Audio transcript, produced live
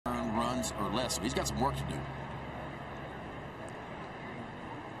runs or less. So he's got some work to do.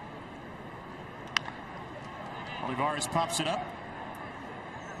 Urías pops it up.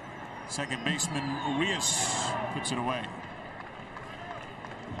 Second baseman Urías puts it away.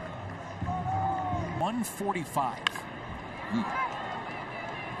 145.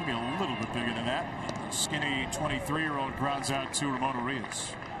 Maybe a little bit bigger than that. The skinny 23-year-old grounds out to Ramón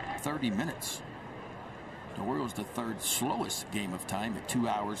Urías. 30 minutes. The Orioles the third slowest game of time at 2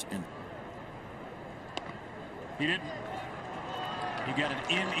 hours and. He didn't. He got an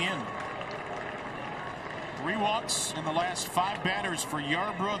in. 3 walks in the last 5 batters for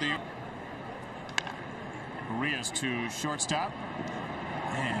Yarbrough. Urías to shortstop.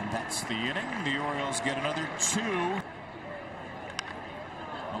 And that's the inning. The Orioles get another 2.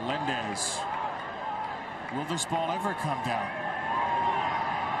 Melendez. Will this ball ever come down?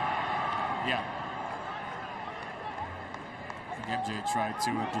 Yeah. I think MJ tried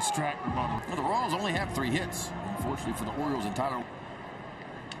to distract Ramón. Well, the Royals only have 3 hits. Unfortunately for the Orioles and Tyler.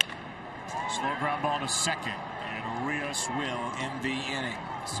 Slow ground ball to second. And Urías will end the inning.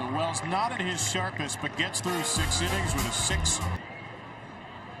 So Wells not at his sharpest, but gets through 6 innings with a 6.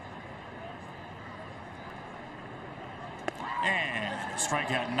 And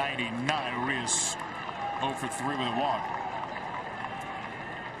strikeout 99. Urías 0 for 3 with a walk.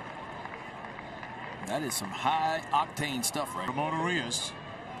 That is some high-octane stuff, right? Ramón Urías.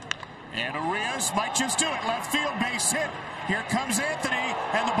 And Urías might just do it. Left field, base hit. Here comes Anthony,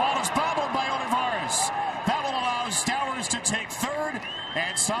 and the ball is bobbled by Olivares. That will allow Stowers to take third,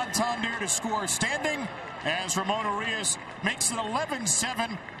 and Santander to score standing as Ramón Urías makes it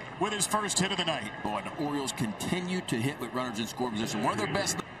 11-7 with his first hit of the night. Boy, the Orioles continue to hit with runners in score position. One of their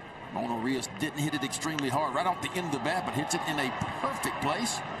best. Ramón Urías didn't hit it extremely hard right off the end of the bat, but hits it in a perfect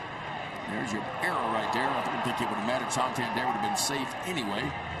place. There's your error right there. I don't think it would have mattered. Santander would have been safe anyway.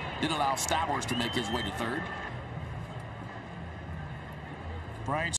 Didn't allow Stowers to make his way to third. Brian